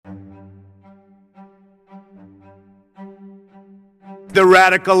the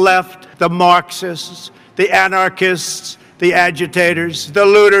radical left, the Marxists, the anarchists, the agitators, the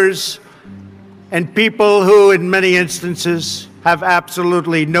looters, and people who, in many instances, have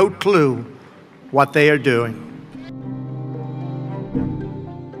absolutely no clue what they are doing.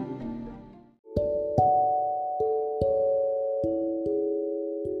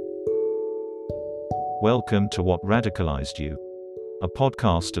 Welcome to What Radicalized You, a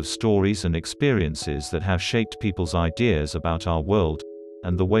podcast of stories and experiences that have shaped people's ideas about our world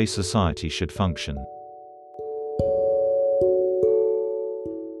and the way society should function.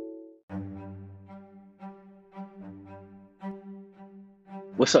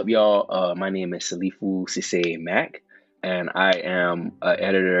 What's up, y'all? My name is Salifu Sise Mack, and I am an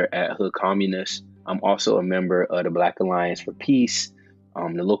editor at Hood Communist. I'm also a member of the Black Alliance for Peace,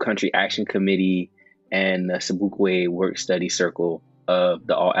 the Low Country Action Committee, and the Sobukwe Work Study Circle of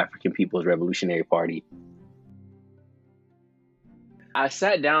the All African People's Revolutionary Party. I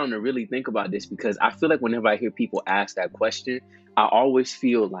sat down to really think about this because I feel like whenever I hear people ask that question, I always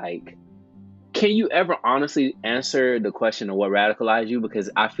feel like, can you ever honestly answer the question of what radicalized you? Because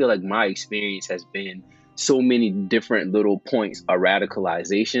I feel like my experience has been so many different little points of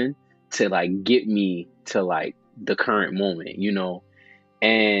radicalization to like get me to like the current moment, you know?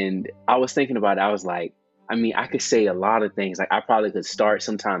 And I was thinking about it. I was like, I mean, I could say a lot of things. Like I probably could start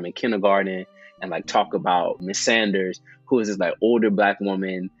sometime in kindergarten and like talk about Miss Sanders, who is this like older Black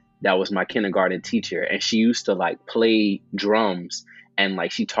woman that was my kindergarten teacher. And she used to like play drums and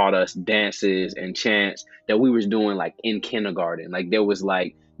like she taught us dances and chants that we was doing like in kindergarten. Like there was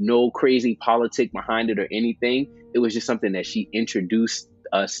like no crazy politic behind it or anything. It was just something that she introduced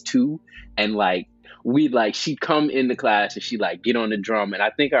us to. And like, she'd come into class and she'd like get on the drum. And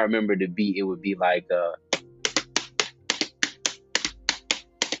I think I remember the beat, it would be like,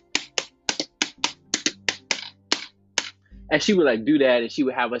 and she would like do that and she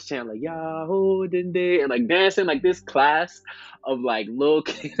would have us chant like, Yahoo, and like dancing like this class of like little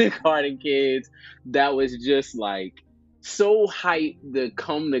kindergarten kids that was just like so hyped to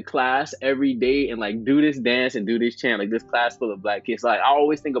come to class every day and like do this dance and do this chant, like this class full of Black kids. Like I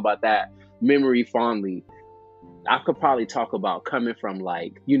always think about that memory fondly. I could probably talk about coming from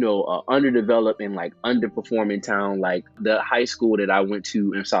like, you know, underdeveloped and like underperforming town. Like the high school that I went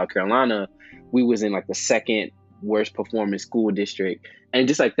to in South Carolina, we was in like the second worst performing school district. And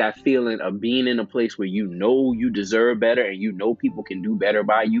just like that feeling of being in a place where you know you deserve better and you know people can do better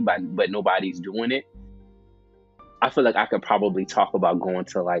by you, but nobody's doing it. I feel like I could probably talk about going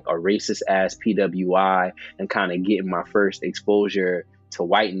to like a racist ass PWI and kind of getting my first exposure to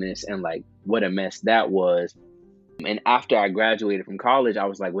whiteness and like what a mess that was. And after I graduated from college, I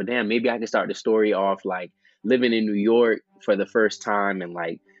was like, well, damn, maybe I can start the story off like living in New York for the first time and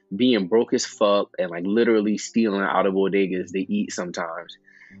like being broke as fuck and like literally stealing out of bodegas to eat sometimes.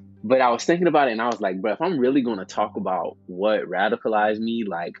 But I was thinking about it and I was like, bro, if I'm really going to talk about what radicalized me,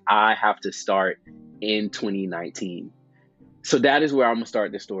 like I have to start in 2019. So that is where I'm going to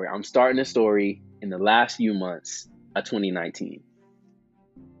start the story. I'm starting the story in the last few months of 2019.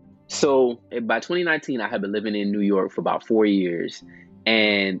 So by 2019, I had been living in New York for about 4 years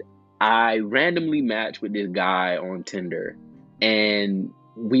and I randomly matched with this guy on Tinder and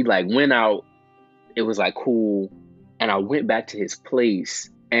we like went out. It was like cool. And I went back to his place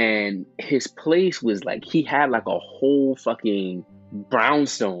and his place was like, he had like a whole fucking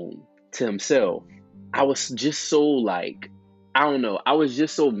brownstone to himself. I was just so like, I don't know. I was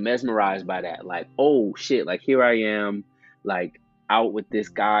just so mesmerized by that. Like, oh shit, like here I am, like out with this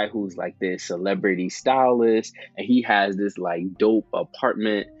guy who's like this celebrity stylist and he has this like dope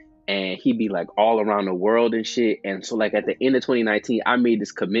apartment and he'd be like all around the world and shit. And so like at the end of 2019, I made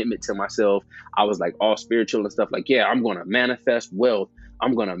this commitment to myself. I was like all spiritual and stuff like, yeah, I'm going to manifest wealth.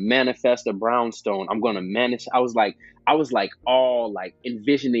 I'm going to manifest a brownstone. I'm going to manage. I was like all like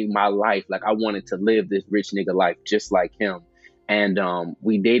envisioning my life. Like I wanted to live this rich nigga life just like him. And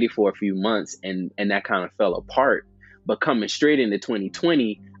we dated for a few months and that kind of fell apart. But coming straight into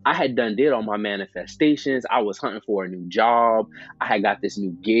 2020, I had did all my manifestations. I was hunting for a new job. I had got this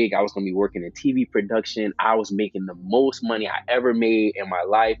new gig. I was going to be working in TV production. I was making the most money I ever made in my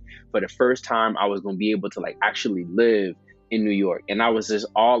life. For the first time, I was going to be able to like actually live in New York. And I was just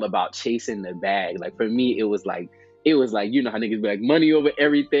all about chasing the bag. Like for me, it was like, you know how niggas be like money over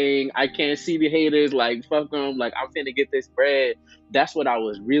everything. I can't see the haters. Like, fuck them. Like, I'm finna get this bread. That's what I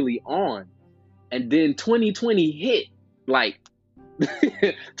was really on. And then 2020 hit, like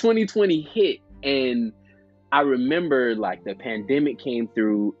 2020 hit. And I remember like the pandemic came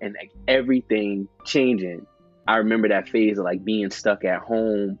through and like everything changing. I remember that phase of like being stuck at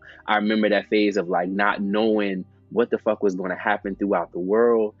home. I remember that phase of like not knowing what the fuck was going to happen throughout the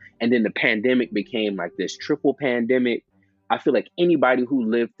world. And then the pandemic became like this triple pandemic. I feel like anybody who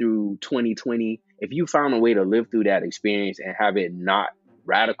lived through 2020, if you found a way to live through that experience and have it not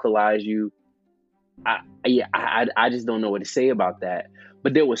radicalize you, I just don't know what to say about that.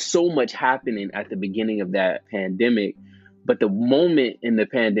 But there was so much happening at the beginning of that pandemic. But the moment in the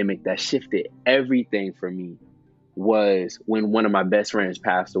pandemic that shifted everything for me was when one of my best friends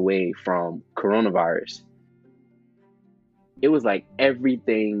passed away from coronavirus. It was like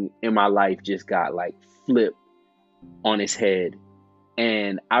everything in my life just got like flipped on its head.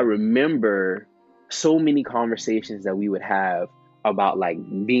 And I remember so many conversations that we would have about like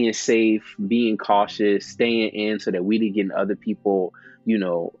being safe, being cautious, staying in so that we didn't get other people,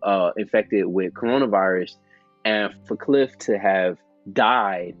 infected with coronavirus. And for Cliff to have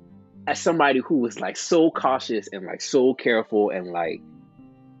died as somebody who was like so cautious and like so careful and like,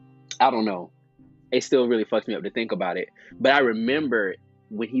 I don't know, it still really fucks me up to think about it. But I remember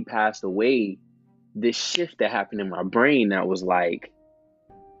when he passed away, this shift that happened in my brain that was like,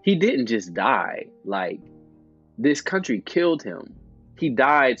 he didn't just die. Like, this country killed him. He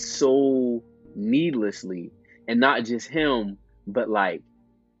died so needlessly. And not just him, but like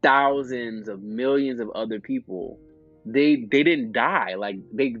thousands of millions of other people. They didn't die. Like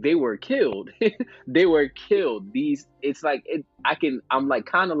they were killed. They were killed. I'm like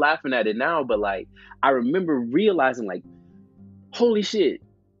kind of laughing at it now, but like I remember realizing like, holy shit,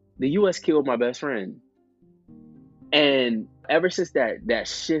 the US killed my best friend. And ever since that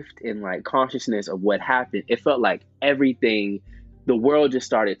shift in like consciousness of what happened, it felt like everything, the world just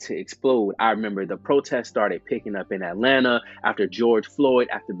started to explode. I remember the protests started picking up in Atlanta after George Floyd,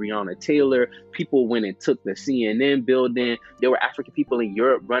 after Breonna Taylor. People went and took the CNN building. There were African people in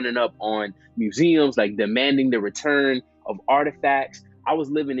Europe running up on museums, like demanding the return of artifacts. I was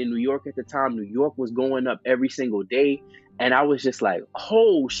living in New York at the time. New York was going up every single day. And I was just like,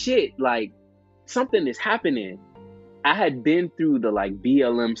 oh shit, like something is happening. I had been through the like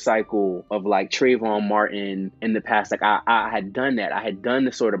BLM cycle of like Trayvon Martin in the past. Like I had done that. I had done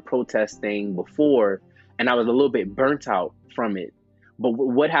the sort of protest thing before, and I was a little bit burnt out from it. But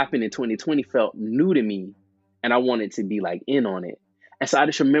what happened in 2020 felt new to me, and I wanted to be like in on it. And so I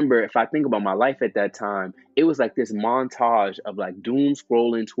just remember, if I think about my life at that time, it was like this montage of like doom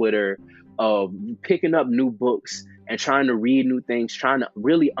scrolling Twitter, of picking up new books and trying to read new things, trying to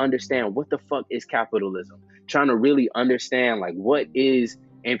really understand what the fuck is capitalism, trying to really understand like what is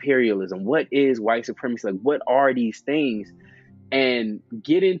imperialism, what is white supremacy, like what are these things, and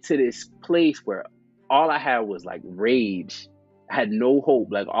get into this place where all I had was like rage. I had no hope.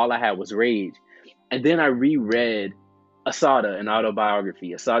 Like all I had was rage. And then I reread Assata, an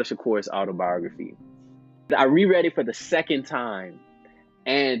autobiography, Assata Shakur's autobiography. I reread it for the second time.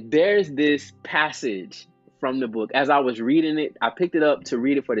 And there's this passage from the book. As I was reading it, I picked it up to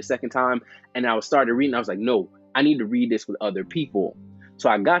read it for the second time. And I started reading. I was like, no, I need to read this with other people. So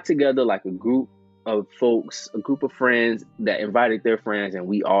I got together like a group of folks, a group of friends that invited their friends. And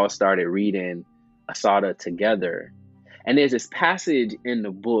we all started reading Assata together. And there's this passage in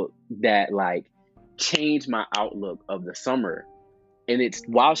the book that like changed my outlook of the summer. And it's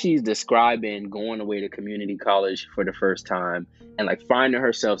while she's describing going away to community college for the first time and like finding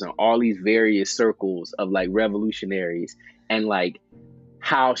herself in all these various circles of like revolutionaries and like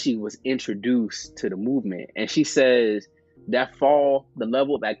how she was introduced to the movement. And she says that fall, the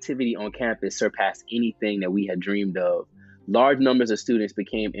level of activity on campus surpassed anything that we had dreamed of. Large numbers of students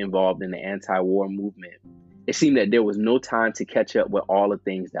became involved in the anti-war movement. It seemed that there was no time to catch up with all the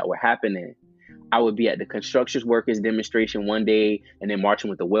things that were happening. I would be at the construction workers demonstration one day and then marching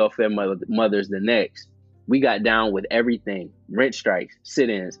with the welfare mothers the next. We got down with everything: rent strikes,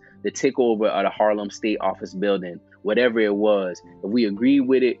 sit-ins, the takeover of the Harlem State Office building, whatever it was. If we agreed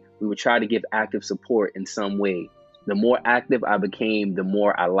with it, we would try to give active support in some way. The more active I became, the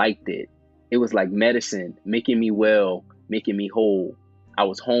more I liked it. It was like medicine, making me well, making me whole. I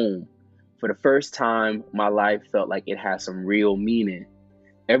was home. For the first time, my life felt like it had some real meaning.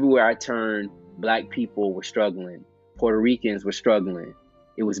 Everywhere I turned, Black people were struggling. Puerto Ricans were struggling.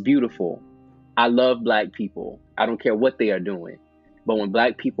 It was beautiful. I love Black people. I don't care what they are doing. But when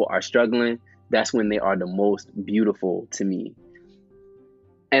Black people are struggling, that's when they are the most beautiful to me.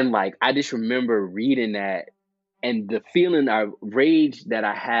 And like, I just remember reading that and the feeling of rage that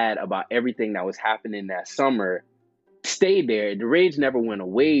I had about everything that was happening that summer stayed there. The rage never went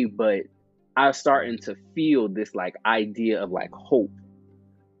away, but I was starting to feel this like idea of like hope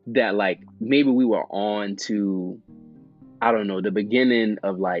that like maybe we were on to, I don't know, the beginning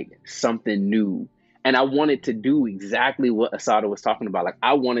of like something new. And I wanted to do exactly what Asada was talking about. Like,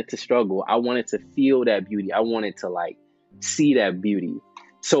 I wanted to struggle. I wanted to feel that beauty. I wanted to like see that beauty.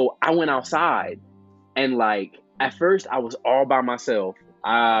 So I went outside, and like at first I was all by myself.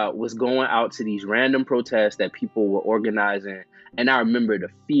 I was going out to these random protests that people were organizing. And I remember the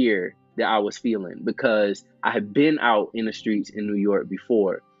fear that I was feeling because I had been out in the streets in New York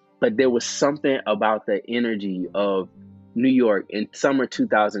before, but there was something about the energy of New York in summer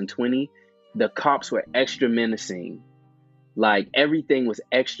 2020. The cops were extra menacing. Like everything was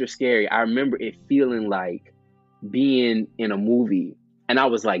extra scary. I remember it feeling like being in a movie. And I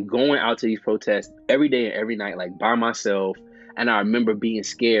was like going out to these protests every day and every night, like by myself. And I remember being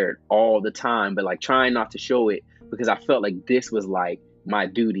scared all the time, but like trying not to show it because I felt like this was like my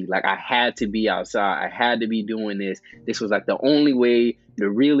duty. Like I had to be outside. I had to be doing this. This was like the only way to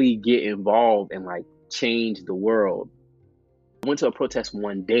really get involved and like change the world. I went to a protest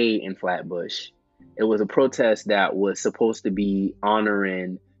one day in Flatbush. It was a protest that was supposed to be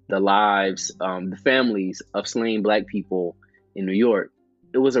honoring the lives, the families of slain Black people in New York.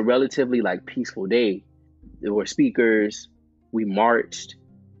 It was a relatively like peaceful day. There were speakers, we marched,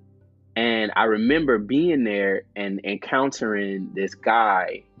 and I remember being there and encountering this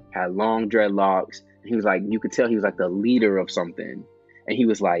guy, had long dreadlocks. He was like, you could tell he was like the leader of something. And he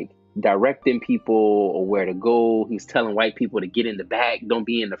was like directing people or where to go. He was telling white people to get in the back, don't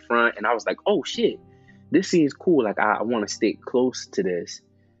be in the front. And I was like, oh shit, this seems cool. Like I want to stick close to this.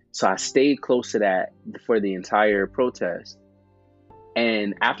 So I stayed close to that for the entire protest.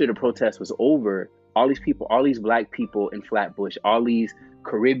 And after the protest was over, all these people, all these Black people in Flatbush, all these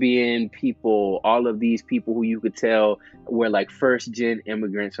Caribbean people, all of these people who you could tell were like first gen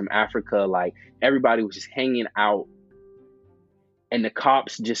immigrants from Africa, like everybody was just hanging out. And the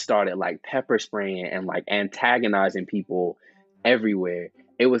cops just started like pepper spraying and like antagonizing people everywhere.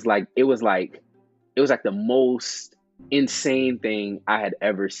 It was like the most insane thing I had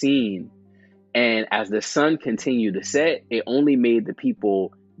ever seen. And as the sun continued to set, it only made the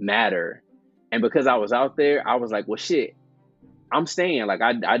people madder. And because I was out there, I was like, well, shit, I'm staying. Like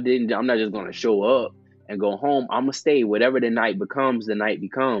I'm not just going to show up and go home. I'm going to stay. Whatever the night becomes, the night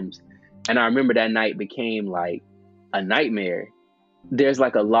becomes. And I remember that night became like a nightmare. There's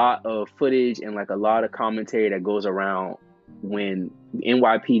like a lot of footage and like a lot of commentary that goes around when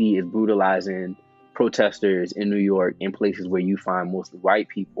NYPD is brutalizing protesters in New York in places where you find mostly white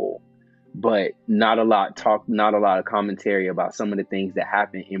people, but not a lot of commentary about some of the things that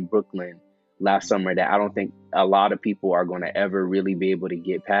happened in Brooklyn last summer that I don't think a lot of people are going to ever really be able to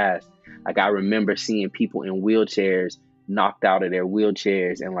get past. Like I remember seeing people in wheelchairs knocked out of their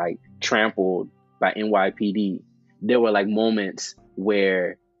wheelchairs and like trampled by NYPD. There were like moments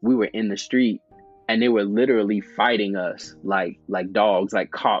where we were in the street and they were literally fighting us like dogs,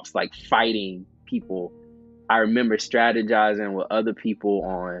 like cops, like fighting people. I remember strategizing with other people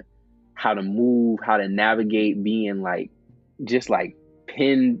on how to move, how to navigate being like just like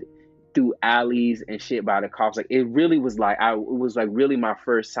pinned through alleys and shit by the cops. Like it really was like it was like really my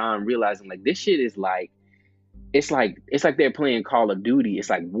first time realizing like this shit is like it's like they're playing Call of Duty. It's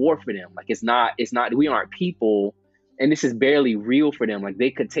like war for them. Like it's not we aren't people, and this is barely real for them. Like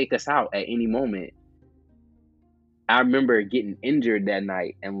they could take us out at any moment. I remember getting injured that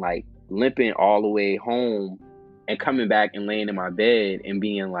night and like limping all the way home and coming back and laying in my bed and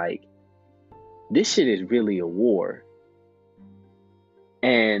being like, this shit is really a war.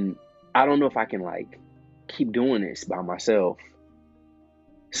 And I don't know if I can like keep doing this by myself.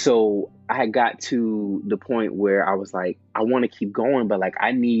 So I had got to the point where I was like, I want to keep going, but like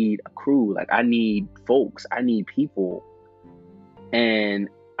I need a crew, like I need folks, I need people. And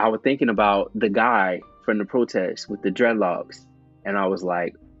I was thinking about the guy from the protest with the dreadlocks. And I was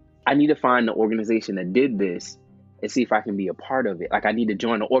like, I need to find the organization that did this and see if I can be a part of it. Like I need to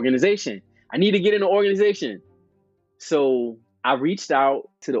join the organization. I need to get in the organization. So I reached out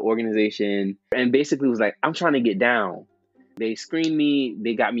to the organization and basically was like, I'm trying to get down. They screened me.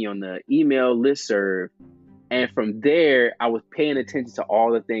 They got me on the email listserv. And from there, I was paying attention to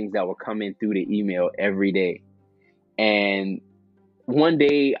all the things that were coming through the email every day. And one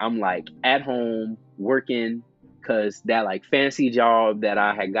day I'm like at home working because that like fancy job that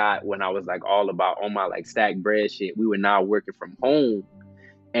I had got when I was like all about on my like stack bread shit, we were now working from home.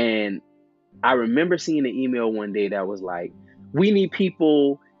 And I remember seeing an email one day that was like, we need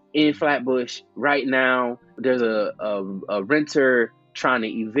people in Flatbush right now. There's a renter trying to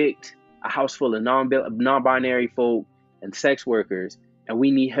evict a house full of non-binary folk and sex workers, and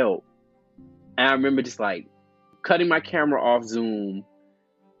we need help. And I remember just like cutting my camera off Zoom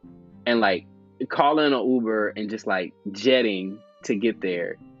and like calling an Uber and just like jetting to get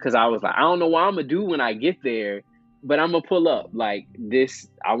there, because I was like, I don't know what I'm gonna do when I get there, but I'm gonna pull up like this.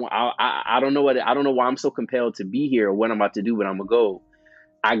 I don't know I don't know why I'm so compelled to be here or what I'm about to do, but I'm gonna go.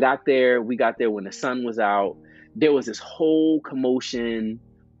 I got there. We got there when the sun was out. There was this whole commotion.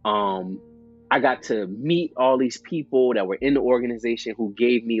 I got to meet all these people that were in the organization who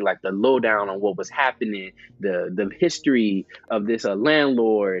gave me like the lowdown on what was happening, the history of this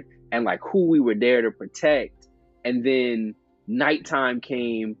landlord, and like who we were there to protect. And then nighttime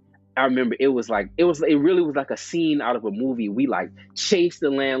came. I remember it really was like a scene out of a movie. We like chased the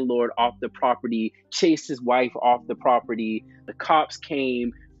landlord off the property, chased his wife off the property. The cops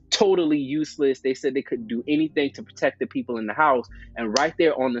came, totally useless. They said they couldn't do anything to protect the people in the house. And right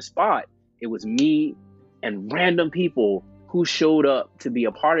there on the spot, it was me and random people who showed up to be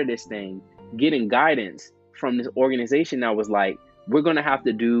a part of this thing, getting guidance from this organization that was like, we're going to have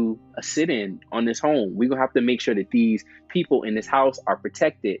to do a sit-in on this home. We're going to have to make sure that these people in this house are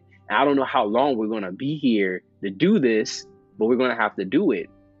protected. And I don't know how long we're going to be here to do this, but we're going to have to do it.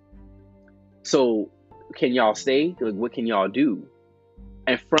 So can y'all stay? Like, what can y'all do?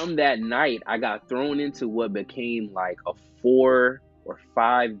 And from that night, I got thrown into what became like a 4 or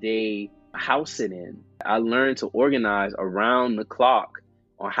 5 day house sit-in. I learned to organize around the clock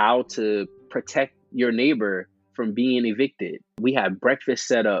on how to protect your neighbor from being evicted. We had breakfast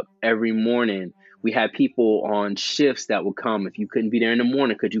set up every morning. We had people on shifts that would come. If you couldn't be there in the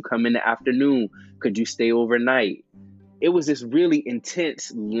morning, could you come in the afternoon? Could you stay overnight? It was this really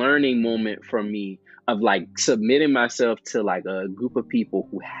intense learning moment for me of like submitting myself to like a group of people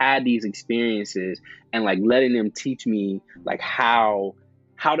who had these experiences and like letting them teach me like how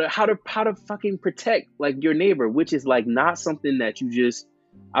to fucking protect like your neighbor, which is like not something that you just,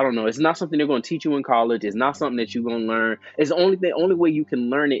 I don't know. It's not something they're going to teach you in college. It's not something that you're going to learn. It's the only way you can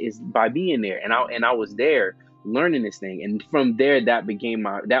learn it is by being there. And I was there learning this thing. And from there, that became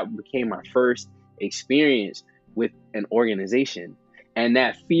my first experience with an organization. And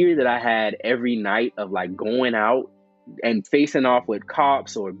that fear that I had every night of like going out and facing off with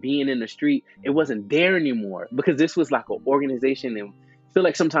cops or being in the street, it wasn't there anymore, because this was like an organization. And I feel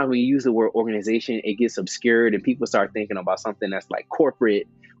like sometimes when you use the word organization, it gets obscured and people start thinking about something that's like corporate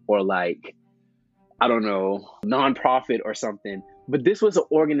or like, I don't know, nonprofit or something. But this was an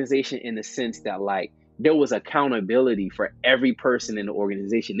organization in the sense that like there was accountability for every person in the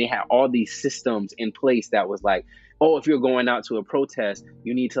organization. They had all these systems in place that was like, oh, if you're going out to a protest,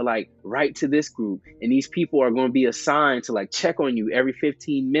 you need to like write to this group. And these people are going to be assigned to like check on you every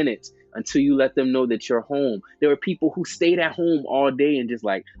 15 minutes until you let them know that you're home. There were people who stayed at home all day and just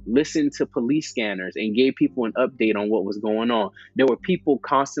like listened to police scanners and gave people an update on what was going on. There were people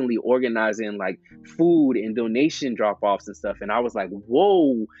constantly organizing like food and donation drop-offs and stuff. And I was like,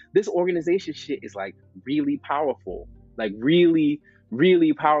 whoa, this organization shit is like really powerful, like really,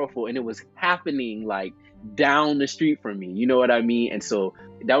 really powerful. And it was happening like down the street from me, you know what I mean? And so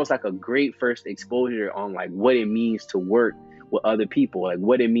that was like a great first exposure on like what it means to work with other people, like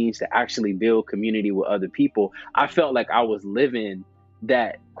what it means to actually build community with other people. I felt like I was living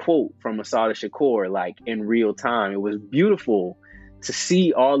that quote from Assata Shakur like in real time. It was beautiful to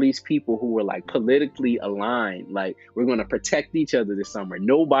see all these people who were like politically aligned, like we're going to protect each other this summer.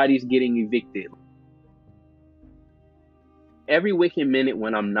 Nobody's getting evicted. Every waking minute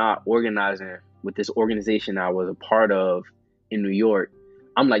when I'm not organizing with this organization I was a part of in New York,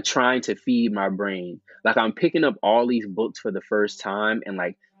 I'm like trying to feed my brain. Like I'm picking up all these books for the first time and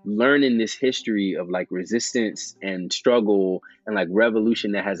like learning this history of like resistance and struggle and like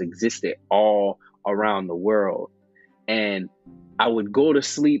revolution that has existed all around the world. And I would go to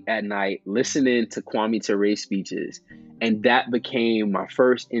sleep at night listening to Kwame Ture speeches. And that became my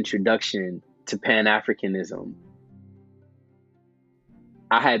first introduction to Pan-Africanism.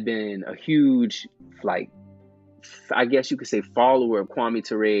 I had been a huge, like, I guess you could say follower of Kwame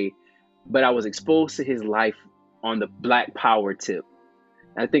Ture, but I was exposed to his life on the Black Power tip.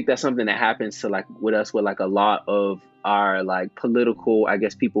 And I think that's something that happens to like with us with like a lot of our like political, I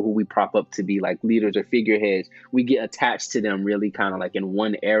guess, people who we prop up to be like leaders or figureheads. We get attached to them really kind of like in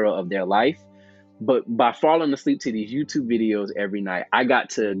one era of their life. But by falling asleep to these YouTube videos every night, I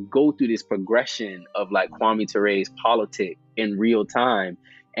got to go through this progression of like Kwame Ture's politics in real time.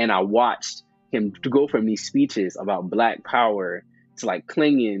 And I watched him to go from these speeches about Black power to like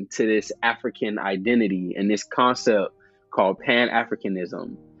clinging to this African identity and this concept called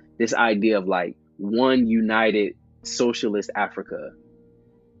Pan-Africanism, this idea of like one united socialist Africa.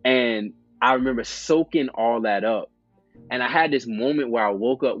 And I remember soaking all that up. And I had this moment where I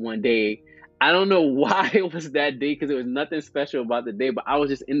woke up one day. I don't know why it was that day, because there was nothing special about the day, but I was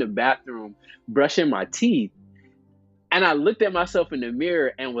just in the bathroom brushing my teeth. And I looked at myself in the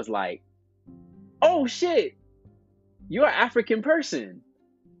mirror and was like, oh shit, you're an African person.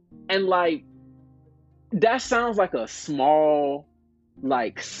 And like, that sounds like a small,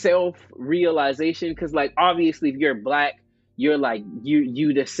 like, self-realization. Because like, obviously, if you're Black, you're like,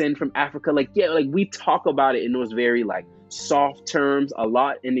 you descend from Africa. Like, yeah, like we talk about it in those very like soft terms a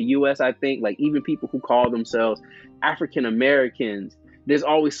lot in the US. I think like even people who call themselves African Americans, there's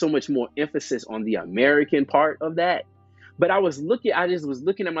always so much more emphasis on the American part of that. But I just was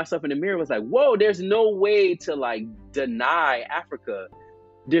looking at myself in the mirror, was like, whoa, there's no way to like deny Africa.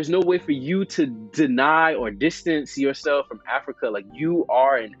 There's no way for you to deny or distance yourself from Africa. Like, you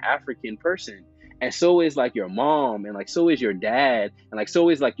are an African person. And so is like your mom, and like so is your dad, and like so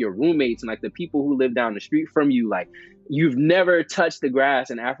is like your roommates, and like the people who live down the street from you. Like, you've never touched the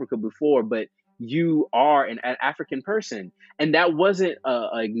grass in Africa before, but you are an African person. And that wasn't a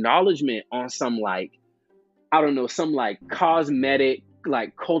acknowledgement on some like, I don't know, some like cosmetic,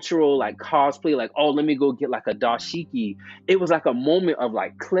 like cultural, like cosplay, like, oh, let me go get like a dashiki. It was like a moment of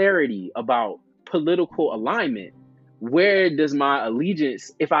like clarity about political alignment. Where does my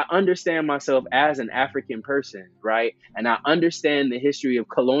allegiance, if I understand myself as an African person, right? And I understand the history of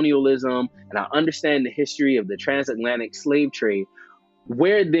colonialism, and I understand the history of the transatlantic slave trade,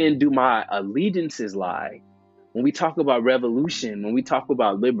 where then do my allegiances lie? When we talk about revolution, when we talk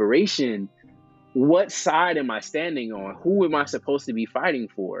about liberation, what side am I standing on? Who am I supposed to be fighting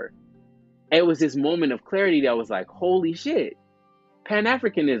for? It was this moment of clarity that was like, holy shit,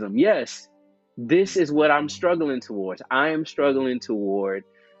 Pan-Africanism, yes, this is what I'm struggling towards. I am struggling toward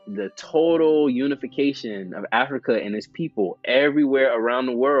the total unification of Africa and its people everywhere around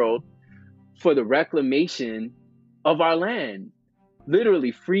the world for the reclamation of our land.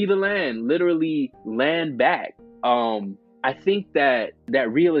 Literally free the land, literally land back. I think that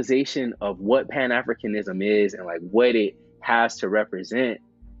realization of what Pan-Africanism is and like what it has to represent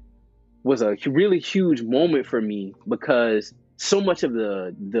was a really huge moment for me, because so much of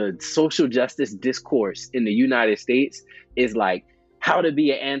the social justice discourse in the United States is like how to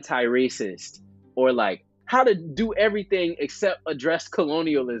be an anti-racist, or like how to do everything except address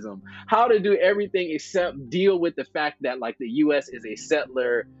colonialism, how to do everything except deal with the fact that like the US is a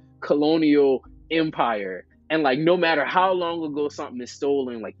settler colonial empire. And like, no matter how long ago something is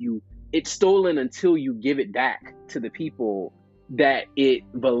stolen, like it's stolen until you give it back to the people that it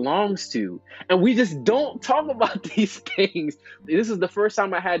belongs to. And we just don't talk about these things. This is the first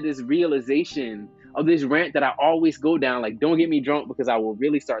time I had this realization of this rant that I always go down. Like, don't get me drunk, because I will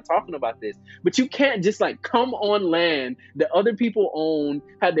really start talking about this. But you can't just like come on land that other people own,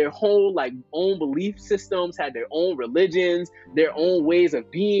 had their whole like own belief systems, had their own religions, their own ways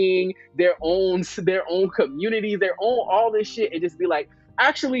of being, their own communities, their own all this shit, and just be like,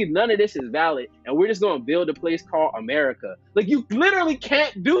 actually, none of this is valid, and we're just going to build a place called America. Like, you literally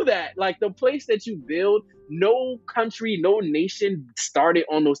can't do that. Like, the place that you build, no country, no nation started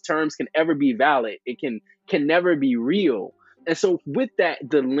on those terms can ever be valid. It can never be real. And so with that,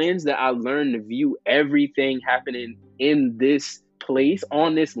 the lens that I learned to view everything happening in this place,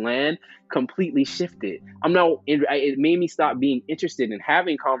 on this land, completely shifted. It made me stop being interested in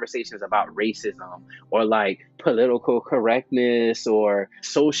having conversations about racism or like political correctness or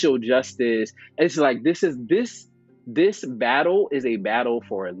social justice. It's like, this battle is a battle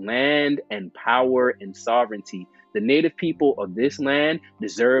for land and power and sovereignty. The native people of this land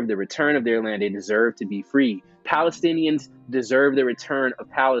deserve the return of their land. They deserve to be free. Palestinians deserve the return of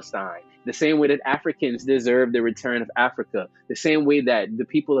Palestine. The same way that Africans deserve the return of Africa. The same way that the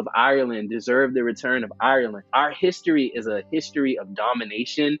people of Ireland deserve the return of Ireland. Our history is a history of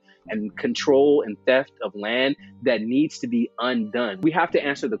domination and control and theft of land that needs to be undone. We have to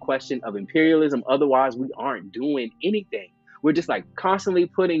answer the question of imperialism. Otherwise, we aren't doing anything. We're just like constantly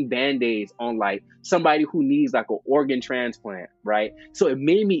putting band-aids on like somebody who needs like an organ transplant, right? So it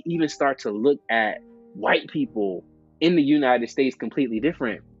made me even start to look at white people in the United States completely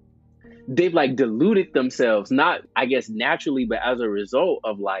different. They've like deluded themselves, not I guess naturally, but as a result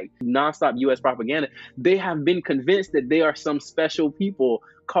of like nonstop US propaganda. They have been convinced that they are some special people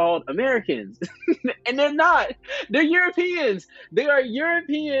called Americans. And they're not. They're Europeans. They are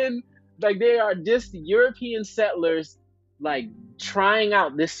European, like they are just European settlers like trying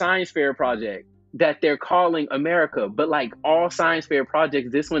out this science fair project that they're calling America. But like all science fair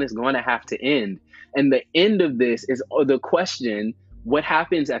projects, this one is going to have to end. And the end of this is the question, what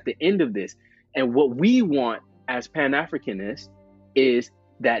happens at the end of this? And what we want as Pan-Africanists is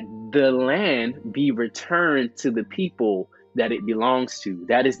that the land be returned to the people that it belongs to.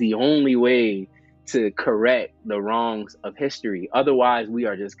 That is the only way to correct the wrongs of history. Otherwise, we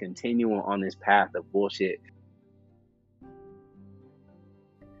are just continuing on this path of bullshit.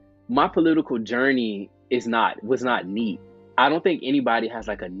 my political journey was not neat. I don't think anybody has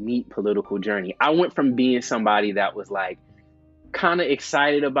like a neat political journey. I went from being somebody that was like kind of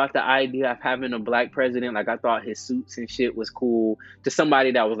excited about the idea of having a black president, like I thought his suits and shit was cool, to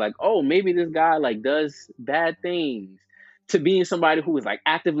somebody that was like, oh, maybe this guy like does bad things, to being somebody who was like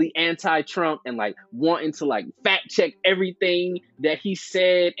actively anti-Trump and like wanting to like fact check everything that he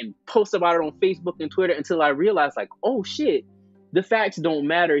said and post about it on Facebook and Twitter, until I realized like, oh shit, the facts don't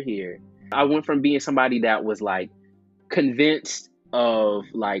matter here. I went from being somebody that was like convinced of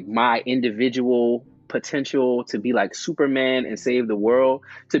like my individual potential to be like Superman and save the world,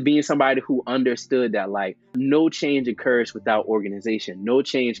 to being somebody who understood that like no change occurs without organization. No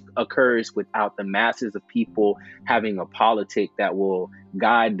change occurs without the masses of people having a politic that will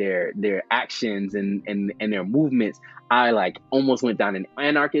guide their actions and their movements. I like almost went down an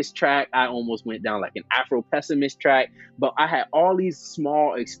anarchist track. I almost went down like an Afro-pessimist track. But I had all these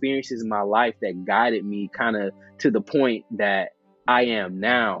small experiences in my life that guided me kind of to the point that I am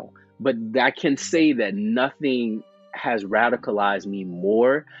now. But I can say that nothing has radicalized me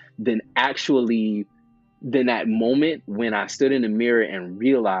more than that moment when I stood in the mirror and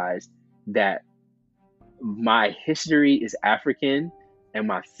realized that my history is African and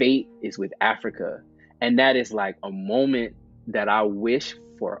my fate is with Africa. And that is like a moment that I wish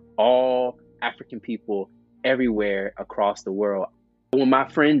for all African people everywhere across the world. When my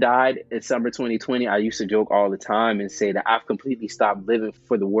friend died in summer 2020, I used to joke all the time and say that I've completely stopped living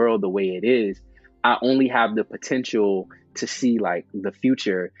for the world the way it is. I only have the potential to see like the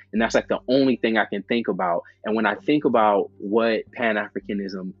future. And that's like the only thing I can think about. And when I think about what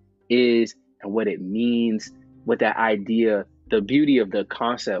Pan-Africanism is and what it means, what that idea, the beauty of the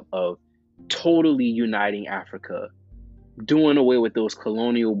concept of totally uniting Africa, doing away with those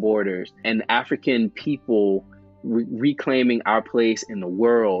colonial borders, and African people reclaiming our place in the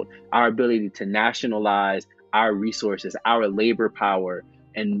world, our ability to nationalize our resources, our labor power,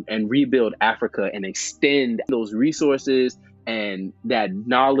 and rebuild Africa and extend those resources and that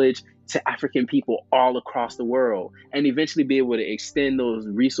knowledge to African people all across the world, and eventually be able to extend those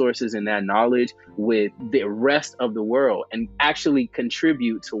resources and that knowledge with the rest of the world and actually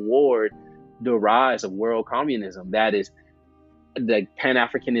contribute toward the rise of world communism. That is, the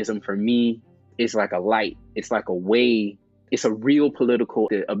Pan-Africanism for me is like a light. It's like a way. It's a real political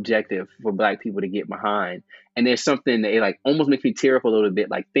objective for Black people to get behind. And there's something that it like almost makes me tear up a little bit,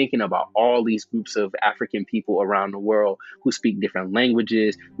 like thinking about all these groups of African people around the world who speak different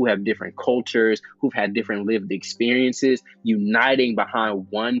languages, who have different cultures, who've had different lived experiences, uniting behind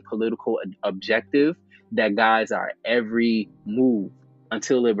one political objective that guides our every move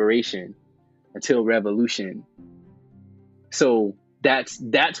until liberation, until revolution. So that's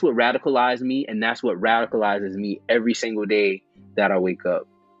what radicalized me, and that's what radicalizes me every single day that I wake up.